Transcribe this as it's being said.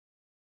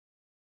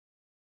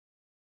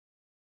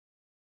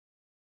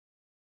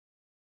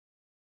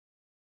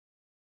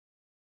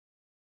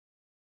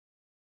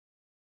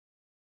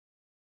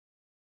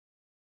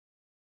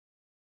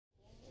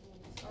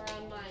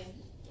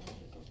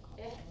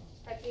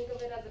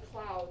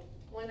cloud.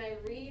 When I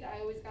read, I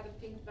always got to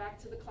think back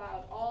to the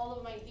cloud. All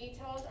of my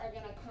details are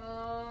going to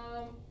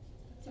come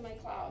to my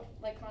cloud,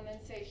 like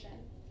condensation.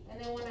 And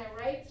then when I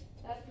write,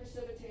 that's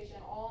precipitation.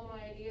 All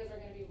my ideas are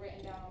going to be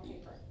written down on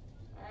paper.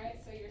 All right,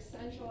 so your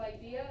central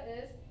idea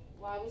is,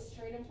 why was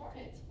trade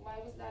important? Why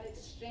was that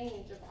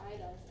exchange of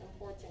items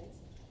important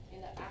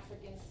in the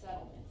African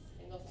settlements,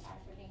 in those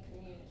African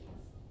communities?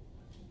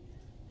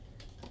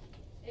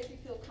 If you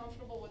feel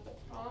comfortable with the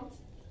prompt,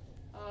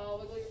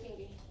 wiggle your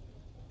pinky.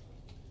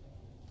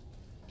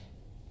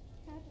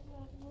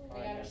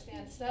 We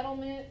understand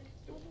settlement.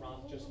 The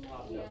prompt just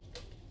popped up.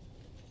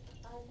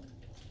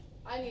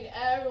 I need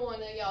everyone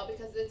to yell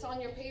because it's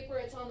on your paper,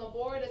 it's on the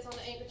board, it's on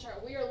the anchor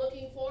chart. We are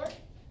looking for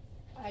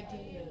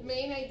Ideas.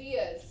 main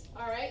ideas.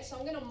 All right, so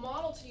I'm going to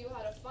model to you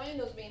how to find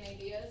those main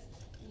ideas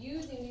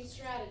using these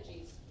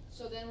strategies.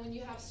 So then when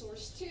you have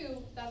source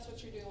 2, that's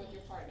what you're doing with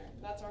your partner.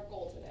 That's our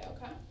goal today,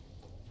 okay?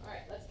 All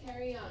right, let's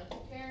carry on.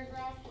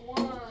 Paragraph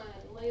 1,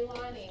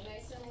 Leilani,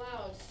 nice and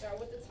loud. Start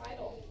with the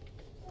title.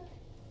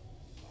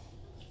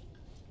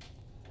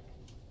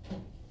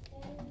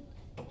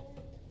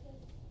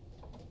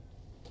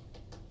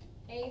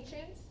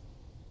 Ancient,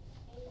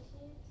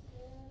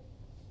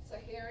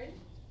 Saharan,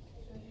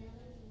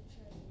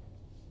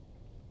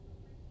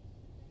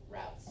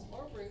 routes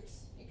or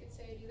routes. You could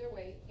say it either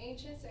way.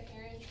 Ancient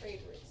Saharan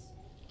trade routes.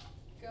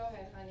 Go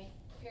ahead, honey.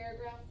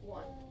 Paragraph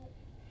 1.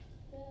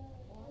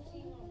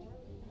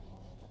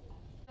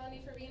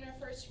 Honey, for being our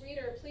first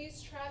reader,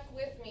 please track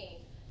with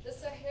me. The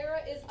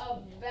Sahara is a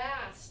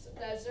vast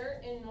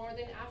desert in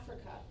northern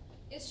Africa.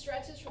 It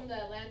stretches from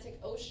the Atlantic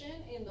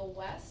Ocean in the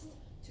west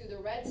to the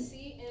Red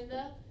Sea in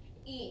the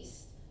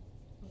east.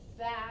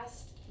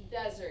 Vast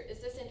desert. Is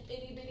this an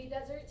itty-bitty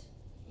desert?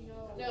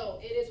 No,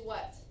 it is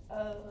what?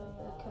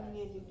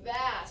 Community.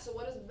 Vast. So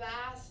what does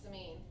vast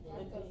mean?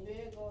 Like a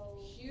big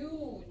old.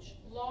 Huge,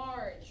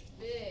 large,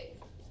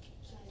 big.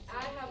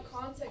 I have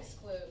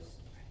context clues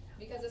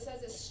because it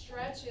says it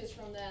stretches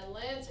from the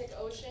Atlantic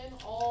Ocean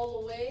all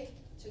the way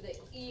to the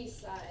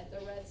east side,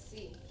 the Red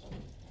Sea.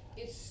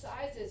 Its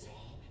size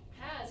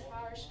has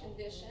harsh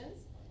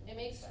conditions. It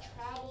makes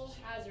travel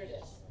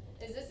hazardous.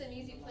 Is this an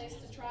easy place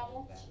to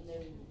travel?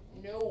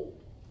 No.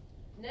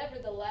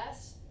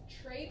 Nevertheless,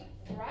 trade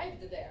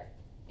thrived there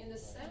in the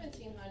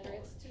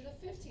 1700s to the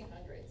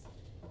 1500s.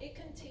 It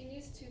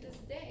continues to this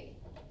day.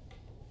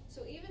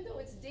 So even though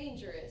it's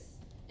dangerous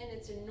and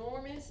it's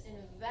enormous and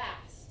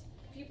vast,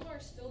 people are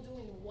still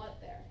doing what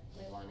there,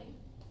 Leilani?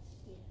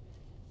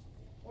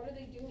 What are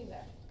they doing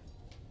there?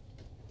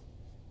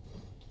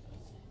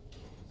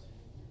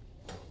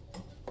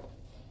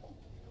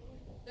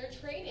 They're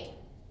trading.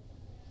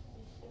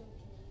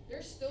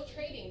 They're still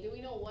trading. Do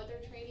we know what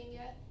they're trading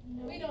yet?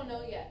 No. We don't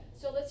know yet.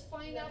 So let's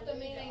find out the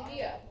main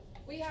idea.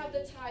 We have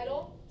the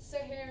title,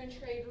 Saharan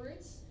Trade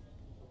Routes.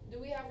 Do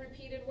we have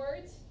repeated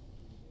words?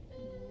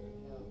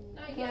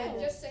 Not yet,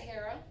 just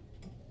Sahara.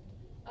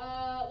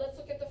 Let's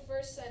look at the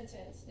first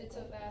sentence. It's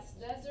a vast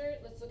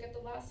desert. Let's look at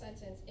the last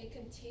sentence. It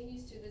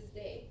continues to this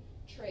day.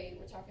 Trade,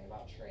 we're talking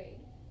about trade.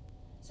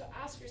 So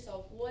ask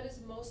yourself, what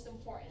is most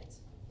important?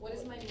 What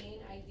is my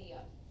main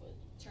idea?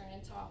 Turn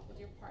and talk with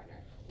your partner.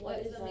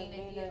 What is the main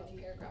idea of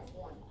paragraph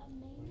 1?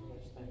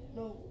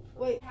 No,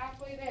 wait.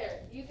 Halfway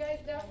there. You guys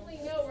definitely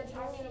know we're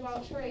talking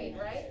about trade,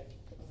 right?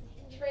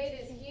 Trade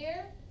is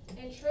here,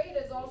 and trade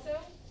is also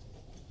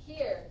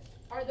here.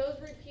 Are those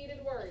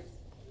repeated words?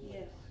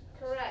 Yes.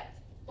 Correct.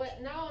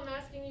 But now I'm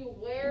asking you,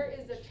 where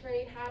is the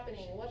trade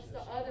happening? What's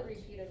the other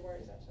repeated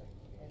word?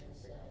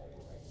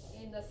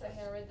 In the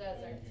Sahara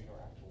Desert.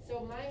 So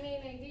my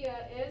main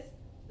idea is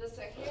the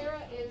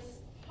Sahara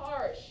is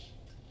harsh,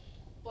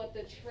 but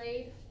the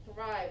trade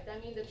thrived. I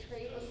mean, the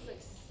trade was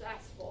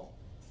successful.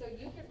 So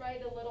you could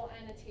write a little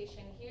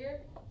annotation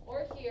here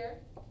or here.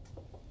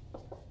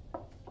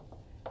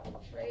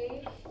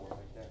 Trade.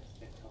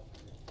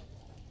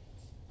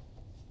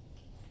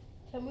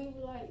 Can we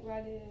like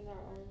write it in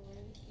our own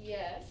way?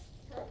 Yes,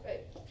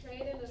 perfect.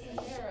 Trade in the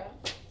Sahara.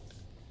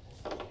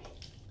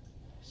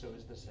 So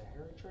is the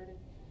Sahara trading?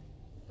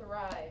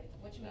 Thrive,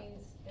 which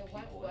means it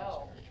went People in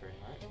well. Sahara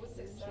trading, right? It was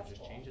So successful.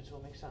 just change it so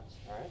it makes sense,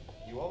 all right?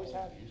 You always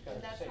have. You just And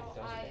gotta that's say how it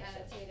doesn't I make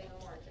sense. annotate in a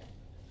margin.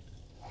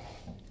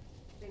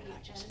 Baby,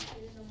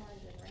 annotate in a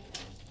margin right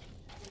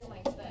now.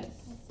 Like this.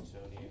 So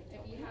do you?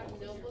 If you have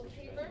notebook what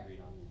you guys paper, agreed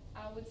on?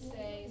 I would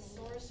say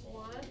source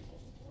 1,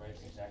 Right,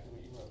 exactly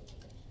what you wrote.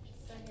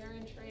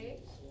 Saharan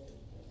trade.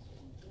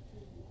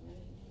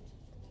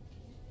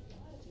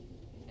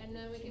 And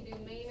then we can do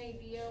main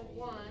idea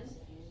 1,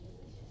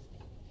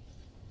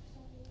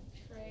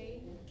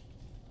 trade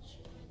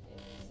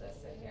in the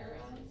Sahara.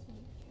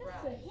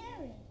 Right.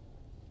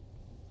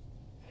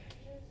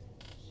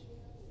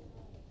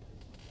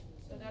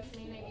 So that's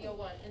main idea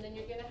 1. And then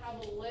you're going to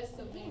have a list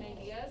of main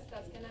ideas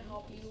that's going to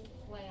help you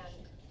plan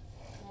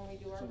when we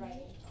do our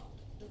writing.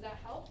 Does that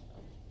help?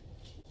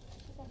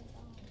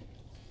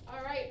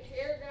 All right,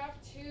 paragraph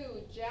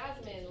 2,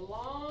 Jasmine,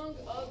 long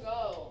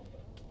ago.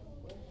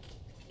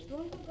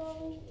 Long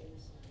ago,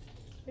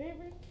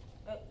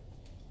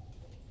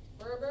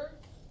 Berber,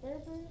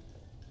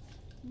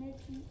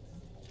 merchants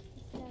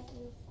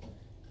establish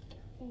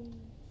a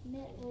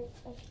network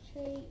of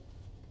trade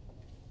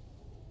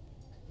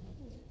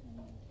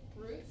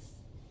Routes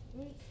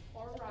routes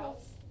or across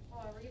routes,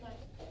 however you like.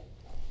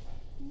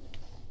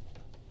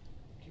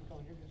 Keep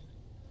going, you're good.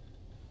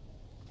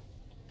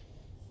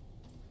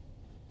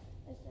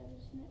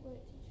 establish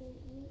network to trade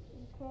routes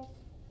across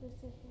the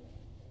Sahara.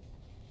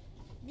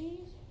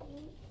 These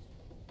routes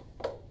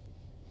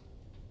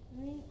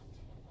linked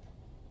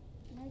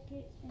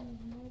markets in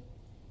North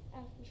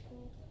Africa,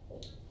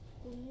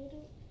 the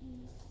Middle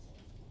East,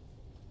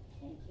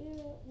 and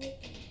Europe with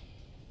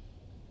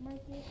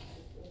markets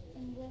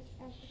in West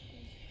Africa.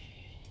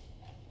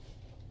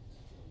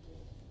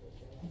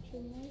 The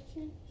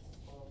merchants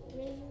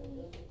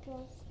regularly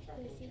crossed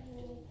the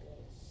Sahara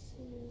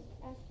to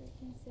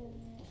African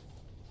settlements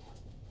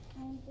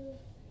on the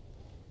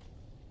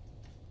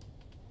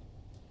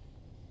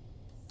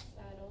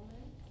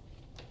Settlement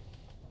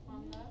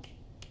on the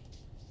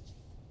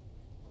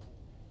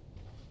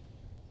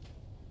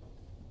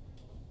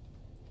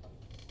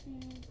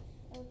sands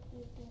of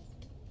the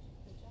desert.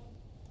 good job.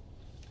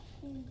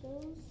 In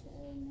those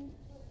settlements,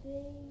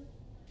 they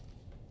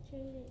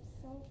traded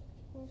salt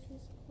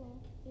horses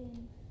cloth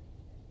and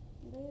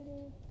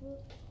later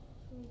books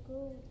for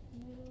gold,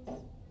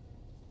 metals,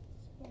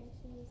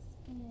 spices,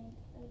 and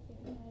other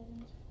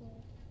items for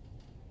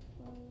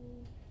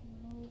barley,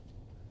 milk,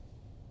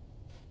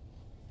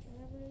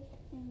 Arab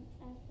and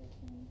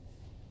African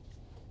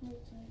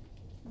merchants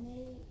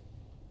made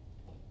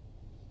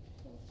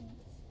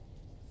presents,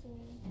 so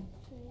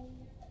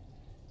trade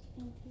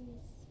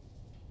increased.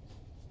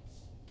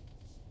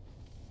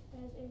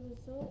 As a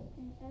result,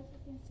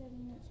 African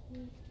settlements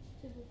grew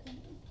to become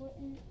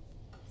important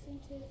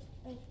centers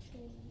of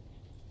trade.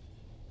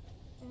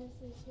 As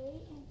the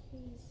trade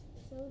increased,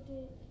 so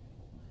did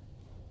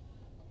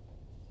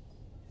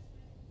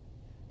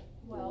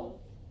Well,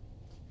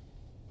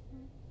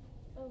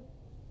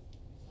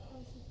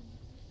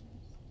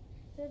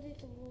 so did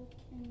the wealth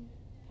and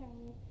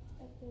power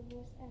of the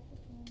West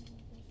African rulers.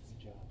 Good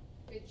job.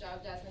 good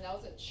job, Jasmine. That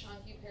was a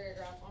chunky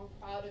paragraph. I'm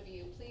proud of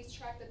you. Please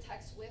track the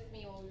text with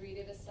me when we read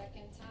it a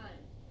second time.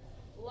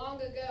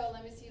 Long ago,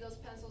 let me see those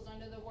pencils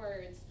under the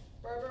words.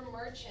 Berber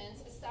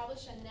merchants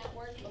established a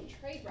network of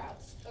trade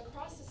routes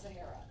across the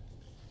Sahara.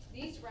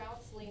 These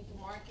routes linked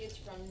markets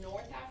from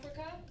North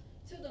Africa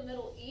to the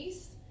Middle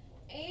East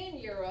and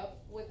Europe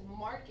with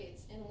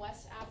markets in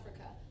West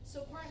Africa.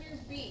 So partner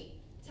B,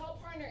 tell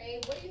partner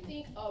A, what do you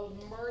think a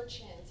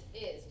merchant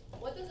is?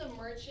 What does a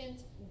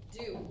merchant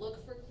do?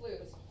 Look for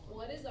clues.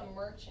 What is a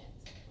merchant?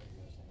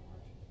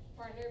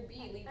 Partner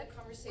B, lead the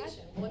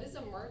conversation. What is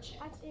a merchant?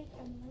 I think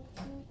a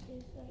merchant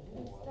is like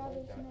an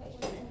established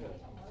network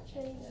of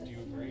trade. Do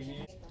you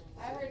agree?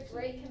 I heard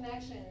great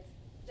connections.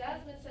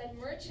 Jasmine said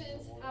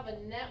merchants have a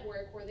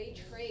network where they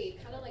trade,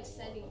 kind of like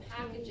sending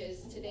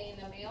packages today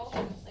in the mail,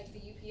 like the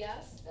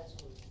UPS.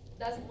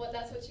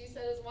 That's what you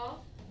said as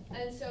well.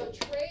 And so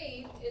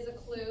trade is a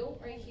clue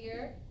right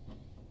here.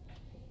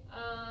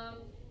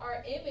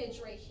 Our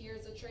image right here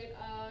is a trade.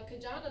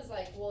 Kajana's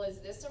like, well, is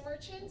this a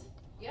merchant?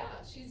 Yeah,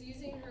 she's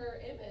using her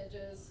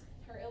images,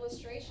 her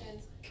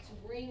illustrations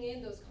to bring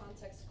in those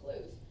context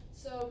clues.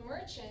 So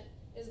merchant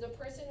is the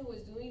person who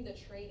is doing the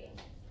trading.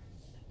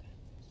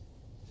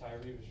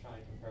 Tyree was trying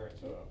to compare it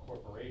to a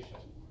corporation,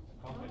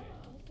 a company.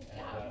 And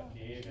Yeah.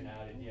 he even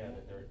added,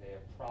 that they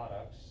have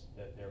products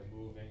that they're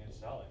moving and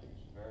selling, which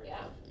is very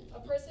Yeah, interesting. a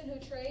person who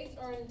trades,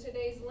 or in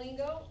today's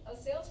lingo, a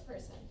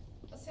salesperson,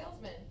 a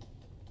salesman.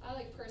 I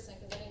like person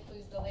because that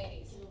includes the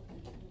ladies.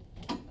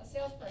 A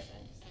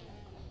salesperson.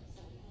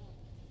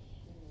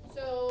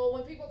 So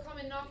when people come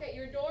and knock at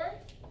your door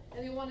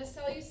and they want to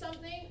sell you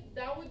something,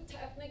 that would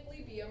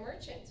technically be a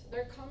merchant.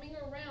 They're coming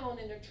around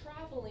and they're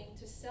traveling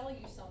to sell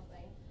you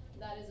something.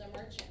 That is a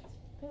merchant.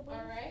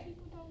 Alright?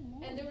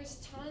 And there was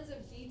tons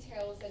of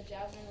details that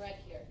Jasmine read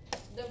here.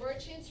 The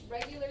merchants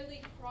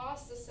regularly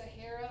cross the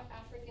Sahara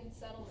African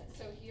settlement.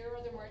 So here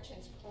are the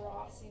merchants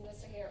crossing the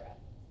Sahara.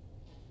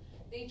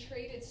 They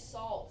traded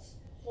salts,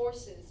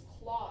 horses,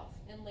 cloth,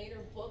 and later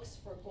books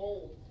for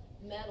gold,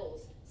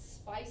 metals,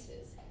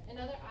 spices, and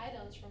other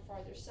items from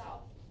farther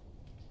south.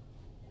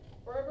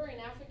 Berber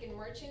and African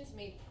merchants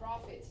made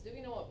profits. Do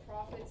we know what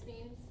profits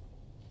means?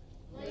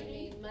 They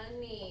made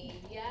money,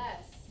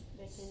 yes.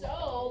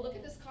 So, look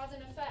at this cause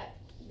and effect.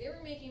 They were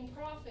making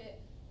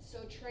profit, so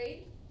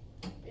trade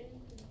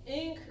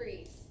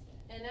increased.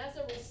 And as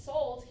a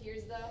result,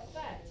 here's the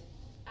effect.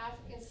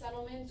 African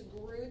settlements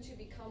grew to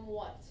become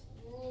what?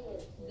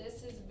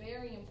 This is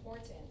very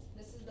important.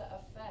 This is the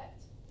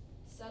effect.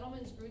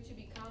 Settlements grew to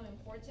become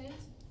important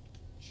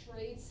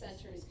trade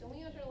centers. Can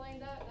we underline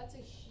that? That's a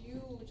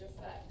huge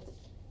effect.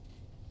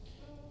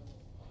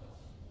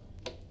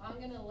 I'm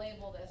gonna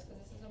label this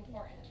because this is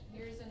important.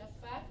 Here's an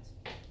effect.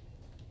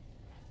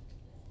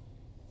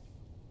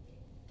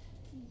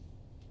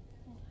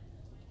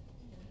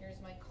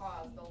 Here's my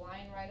cause, the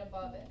line right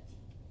above it.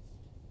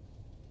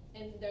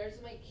 And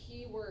there's my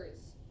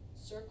keywords.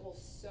 Circle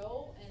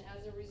so and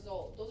as a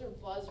result. Those are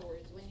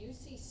buzzwords. When you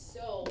see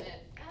so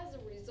and as a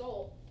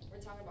result, we're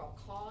talking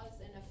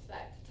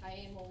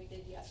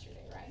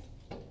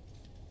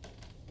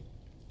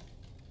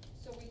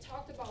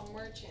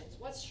merchants.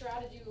 What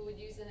strategy we would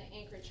use in an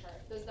anchor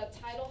chart? Does the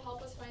title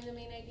help us find the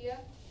main idea?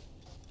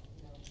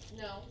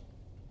 No.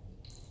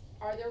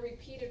 Are there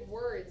repeated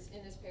words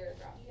in this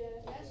paragraph?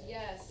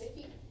 Yes.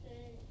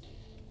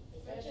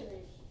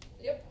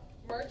 Yep,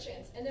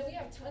 merchants. And then we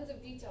have tons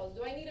of details.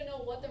 Do I need to know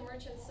what the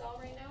merchants sell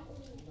right now?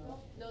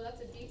 No,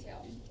 that's a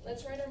detail.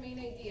 Let's write our main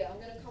idea. I'm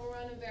gonna come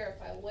around and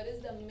verify. What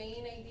is the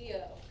main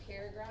idea of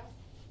paragraph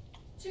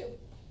 2?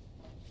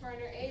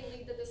 Partner A,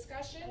 lead the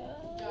discussion.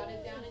 Jot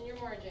it down in your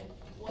margin.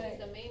 What is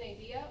the main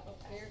idea of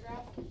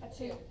paragraph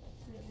 2?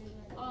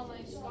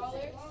 Online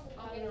scholars,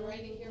 I'm gonna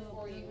write it here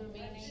for you.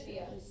 Main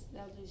idea.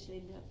 Now they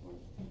say that one.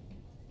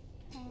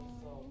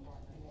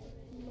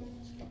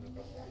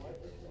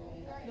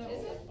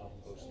 Is it? I'll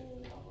post it for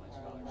the online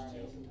scholars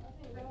too.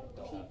 They'll have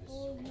this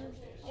People use resource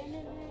page.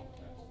 internet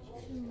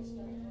I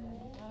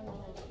don't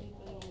know if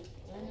people use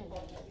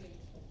internet.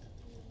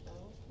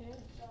 Okay.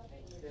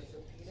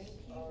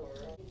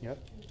 Yep.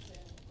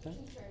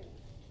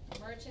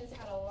 Merchants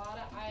had a lot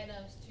of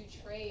items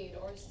to trade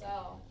or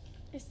sell.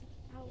 it's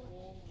our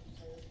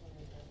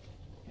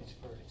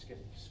It's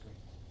getting the screen.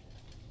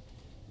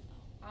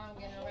 I'm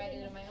gonna write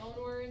it in my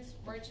own words.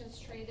 Merchants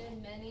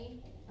traded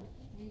many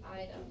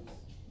items.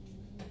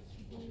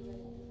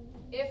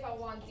 If I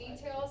want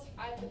details,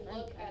 I can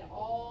look at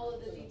all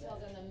of the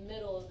details in the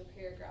middle of the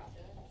paragraph.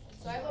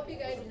 So I hope you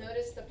guys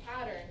notice the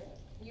pattern.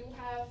 You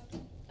have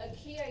a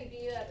key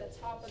idea at the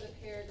top of the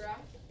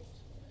paragraph,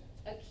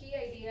 a key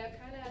idea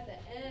kind of at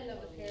the end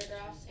of the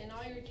paragraph, and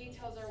all your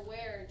details are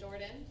where,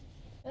 Jordan?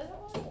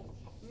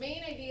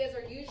 Main ideas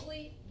are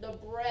usually the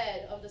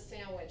bread of the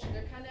sandwich.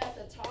 They're kind of at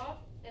the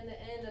top and the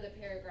end of the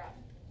paragraph.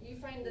 You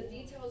find the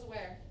details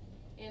where?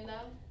 In the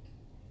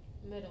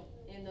Middle.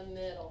 in the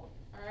middle.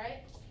 All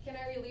right? Can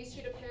I release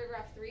you to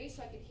paragraph 3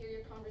 so I could hear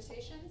your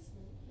conversations?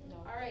 No.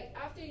 All right,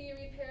 after you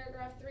read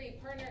paragraph 3,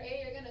 partner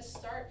A, you're gonna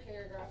start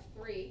paragraph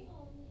 3,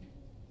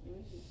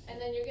 and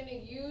then you're gonna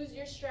use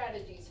your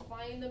strategies.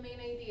 Find the main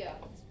idea.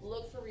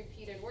 Look for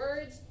repeated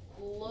words,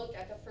 look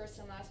at the first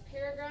and last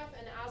paragraph,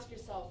 and ask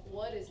yourself,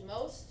 what is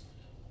most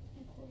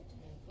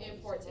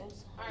important. important?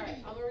 All right,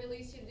 I'm gonna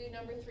release you to do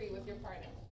number 3 with your partner.